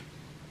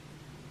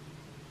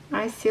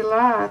 I see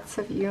lots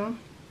of you.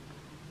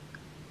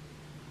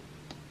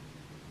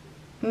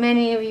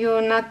 Many of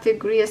you not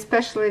agree,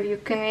 especially if you're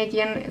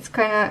Canadian, it's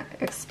kind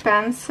of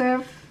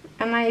expensive,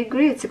 and I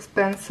agree it's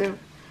expensive,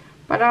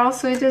 but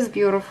also it is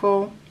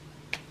beautiful.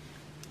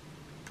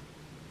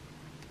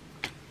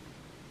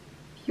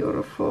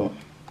 Beautiful.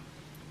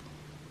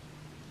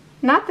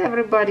 Not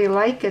everybody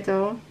like it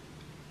though.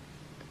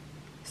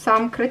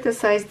 Some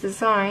criticize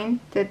design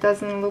that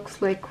doesn't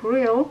look like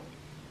real,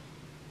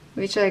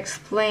 which I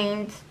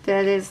explained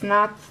that is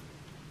not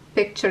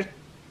picture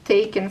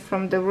taken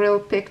from the real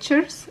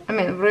pictures, I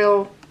mean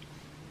real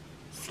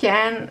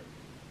scan,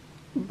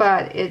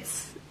 but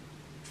it's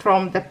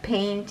from the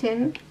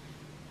painting,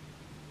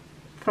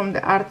 from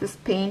the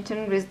artist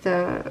painting with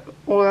the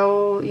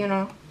oil, you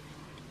know,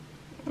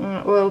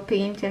 oil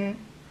painting,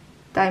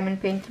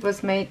 diamond paint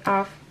was made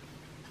of,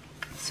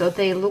 so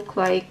they look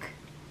like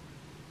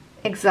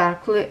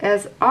exactly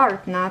as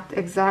art, not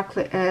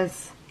exactly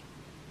as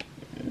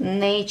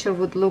nature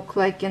would look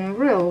like in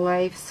real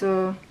life.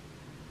 So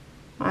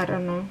I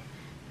don't know,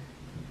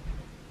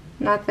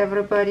 not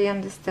everybody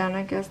understand,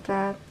 I guess,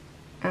 that,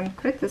 and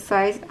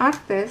criticize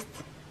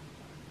artists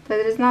that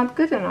it is not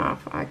good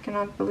enough. I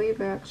cannot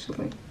believe it,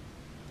 actually.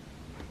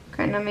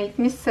 Kind of make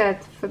me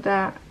sad for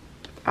the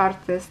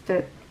artist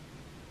that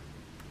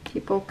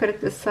people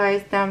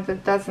criticize them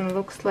that doesn't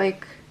look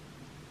like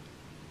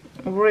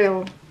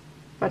real.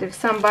 But if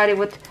somebody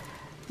would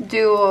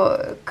do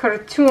a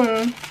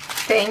cartoon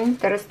thing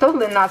that is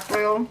totally not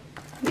real,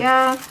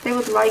 yeah, they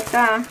would like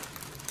that.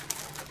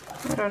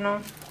 I don't know.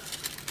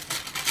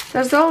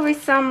 There's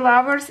always some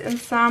lovers and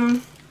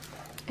some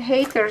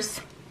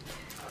haters.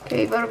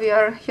 Okay, where we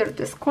are here,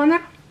 this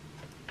corner.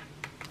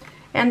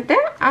 And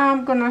then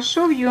I'm gonna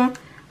show you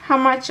how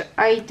much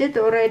I did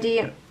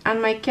already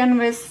on my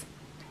canvas,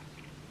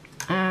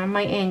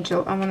 my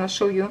angel. I'm gonna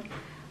show you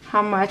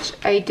how much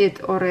I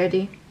did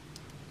already.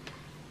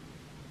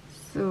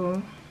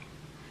 So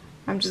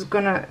I'm just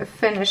gonna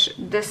finish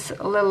this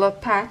little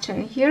patch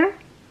in here.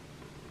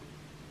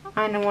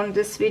 I don't want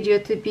this video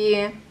to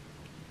be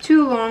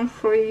too long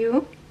for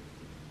you,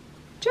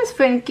 just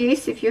for in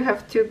case if you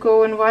have to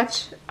go and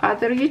watch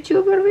other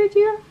YouTuber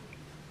video.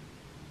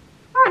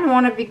 I don't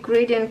want to be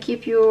greedy and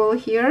keep you all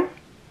here,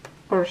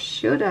 or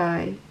should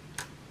I?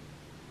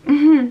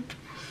 I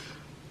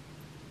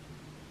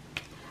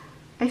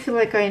feel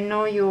like I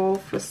know you all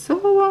for so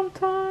long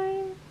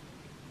time,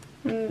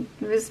 and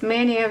with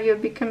many of you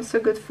become so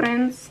good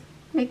friends.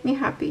 Make me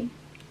happy.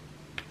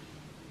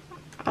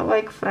 I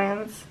like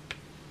friends.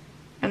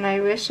 And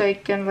I wish I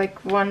can,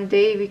 like, one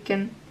day we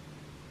can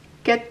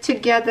get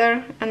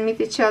together and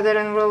meet each other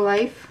in real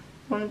life.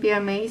 Wouldn't be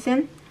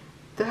amazing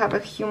to have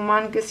a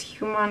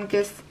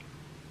humongous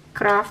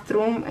craft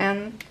room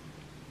and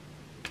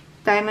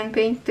diamond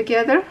paint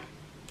together?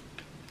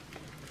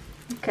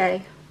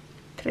 Okay,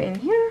 three in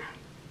here.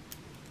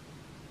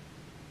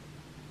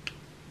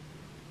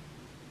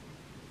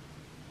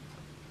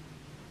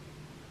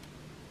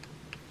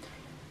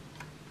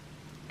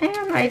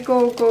 And I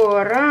go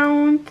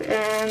around,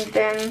 and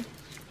then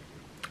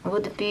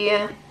would be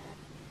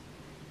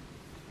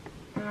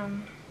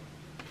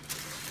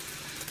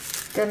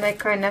then I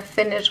kind of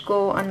finish,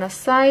 go on the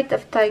side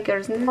of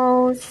tiger's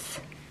nose.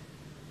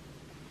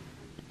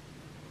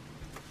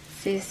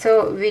 See,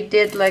 so we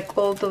did like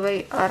all the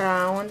way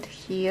around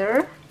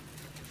here,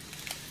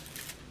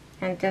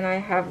 and then I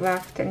have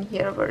left in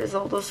here where is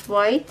all those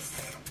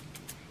whites,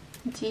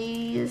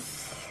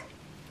 these.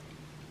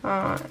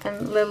 And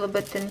a little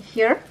bit in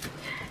here.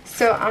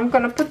 So I'm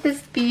gonna put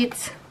these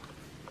beads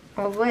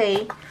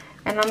away,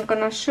 and I'm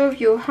gonna show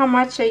you how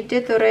much I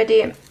did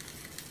already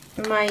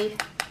my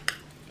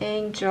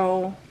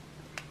angel.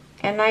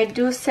 And I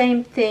do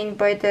same thing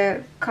by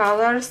the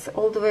colors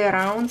all the way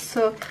around,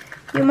 so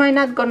you might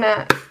not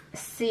gonna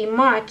see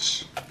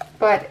much,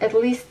 but at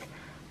least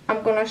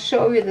I'm gonna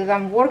show you that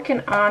I'm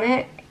working on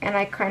it, and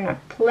I kind of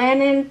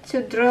planning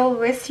to drill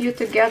with you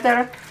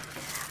together.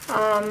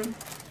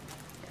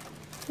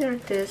 Here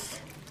it is.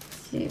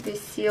 See, we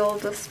see all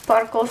the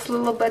sparkles a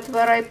little bit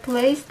where I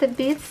place the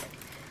beads.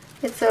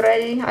 It's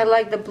already, I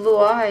like the blue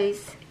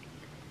eyes.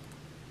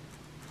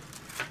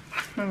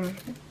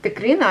 The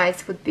green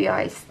eyes would be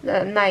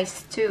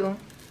nice too.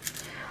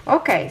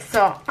 Okay,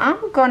 so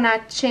I'm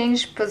gonna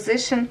change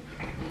position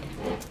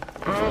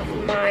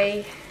of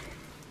my,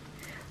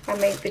 I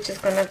may be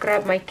just gonna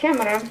grab my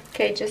camera.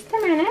 Okay, just a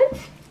minute.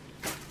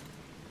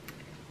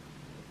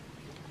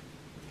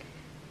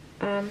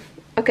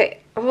 Okay,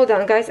 hold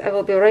on guys, I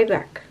will be right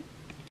back.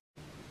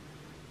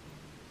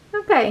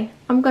 Okay,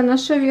 I'm gonna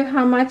show you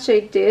how much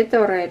I did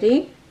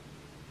already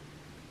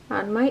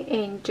on my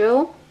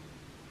angel.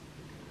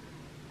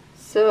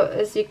 So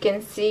as you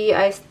can see,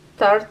 I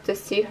start to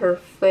see her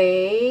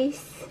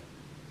face,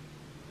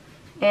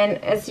 and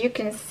as you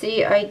can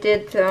see, I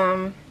did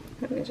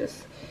let me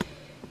just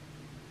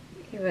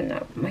even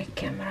up my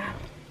camera.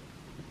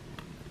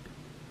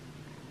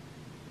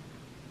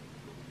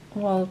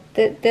 well,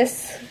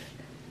 this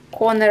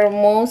corner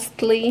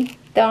mostly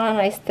done.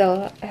 I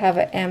still have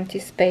empty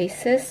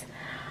spaces.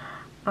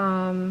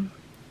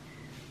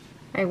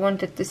 I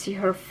wanted to see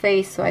her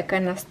face, so I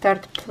kind of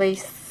start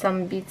place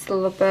some beads a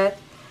little bit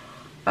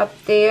up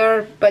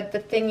there, but the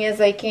thing is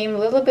I came a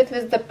little bit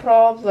with the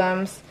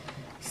problems,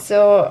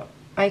 so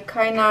I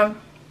kind of,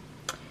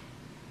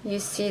 you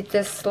see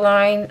this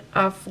line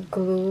of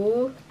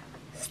glue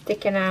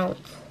sticking out,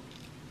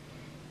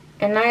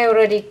 and I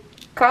already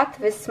cut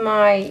with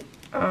my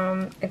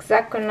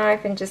X-Acto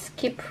knife and just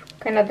keep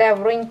kind of that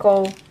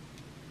wrinkle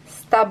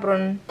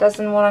stubborn,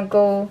 doesn't want to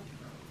go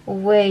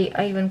away.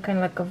 I even kind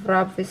of like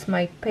rub with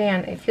my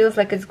pen, it feels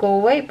like it's go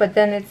away, but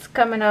then it's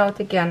coming out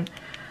again.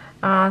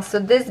 So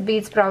this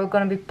bead's probably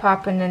gonna be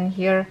popping in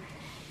here,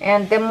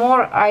 and the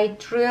more I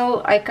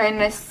drill, I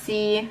kind of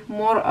see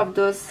more of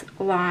those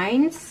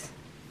lines,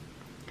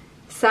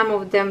 some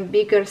of them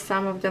bigger,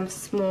 some of them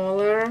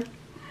smaller.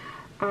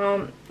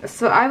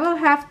 So I will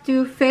have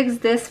to fix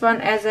this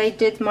one as I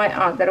did my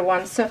other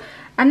one. So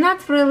I'm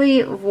not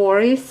really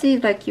worried. See,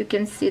 like you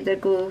can see the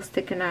glue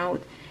sticking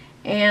out.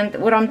 And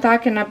what I'm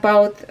talking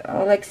about,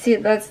 like, see,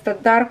 that's the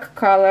dark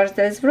colors.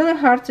 That's really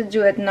hard to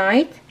do at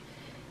night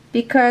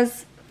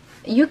because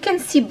you can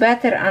see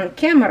better on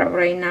camera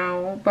right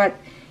now. But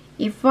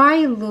if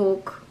I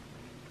look,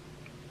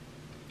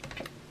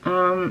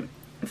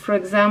 for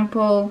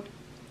example,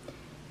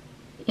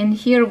 in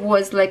here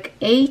was like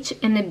H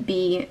and a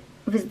B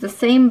with the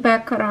same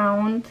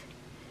background,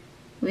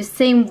 with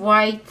same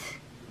white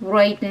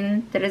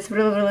writing that is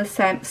really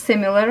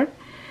similar.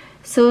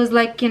 So it's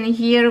like in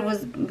here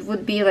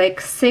would be like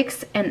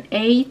 6 and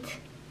 8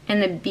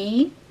 and a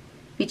B,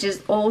 which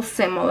is all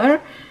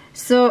similar.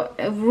 So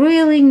I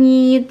really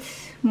need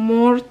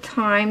more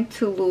time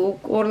to look,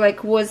 or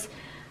like was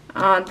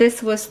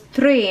this was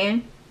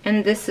 3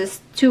 and this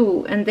is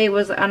 2, and they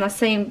was on the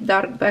same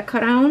dark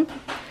background,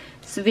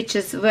 so which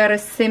is very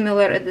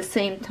similar at the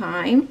same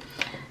time.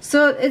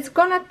 So it's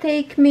gonna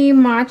take me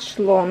much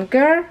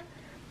longer,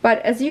 but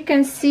as you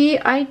can see,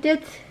 I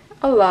did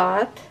a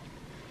lot.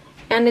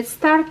 And it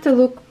starts to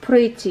look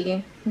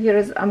pretty. Here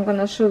is, I'm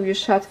gonna show you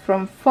shot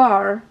from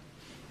far.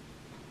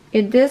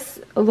 This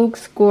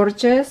looks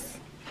gorgeous.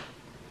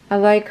 I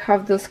like how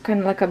those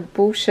kind of like a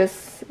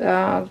bushes,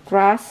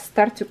 grass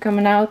start to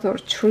coming out, or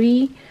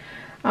tree.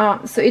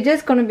 So it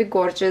is gonna be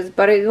gorgeous,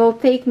 but it will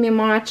take me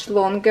much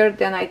longer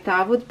than I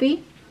thought would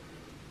be,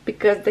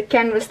 because the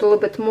canvas is a little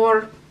bit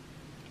more,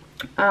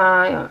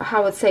 how I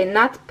would say,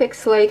 not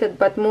pixelated,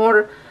 but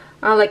more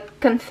like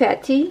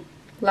confetti.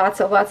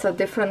 Lots of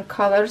different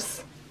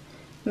colors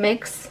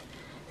mix,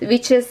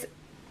 which is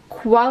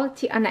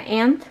quality on the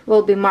end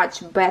will be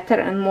much better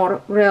and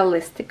more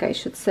realistic, I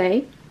should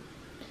say.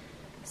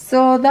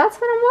 So that's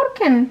what I'm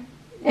working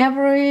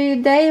every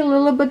day, a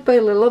little bit by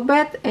little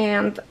bit,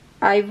 and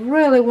I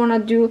really want to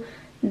do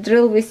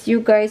drill with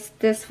you guys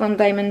this one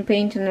diamond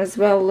painting as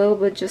well a little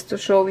bit, just to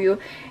show you.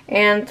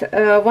 And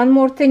one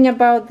more thing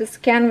about this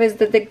canvas,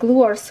 that the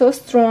glue are so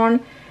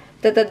strong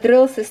that the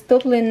drills is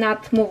totally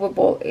not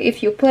movable.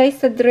 If you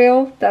place a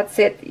drill, that's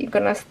it, you're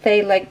gonna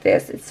stay like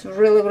this. It's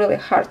really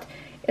hard.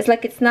 It's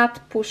like it's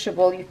not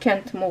pushable, you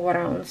can't move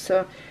around.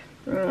 So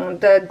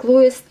the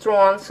glue is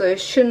strong, so it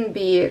shouldn't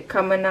be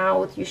coming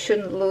out, you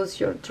shouldn't lose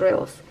your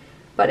drills,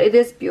 but it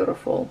is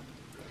beautiful.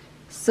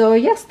 So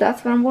yes,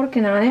 that's what I'm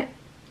working on it.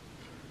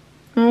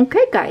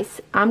 Okay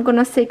guys, I'm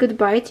gonna say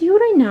goodbye to you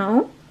right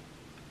now,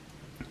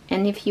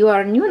 and if you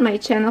are new on my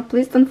channel,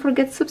 please don't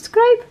forget to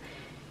subscribe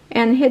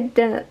and hit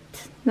that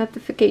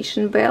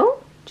notification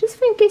bell,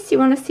 just in case you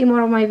want to see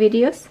more of my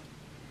videos.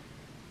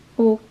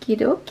 Okie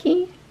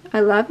dokie. I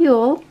love you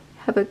all.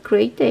 Have a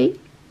great day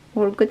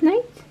or good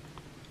night.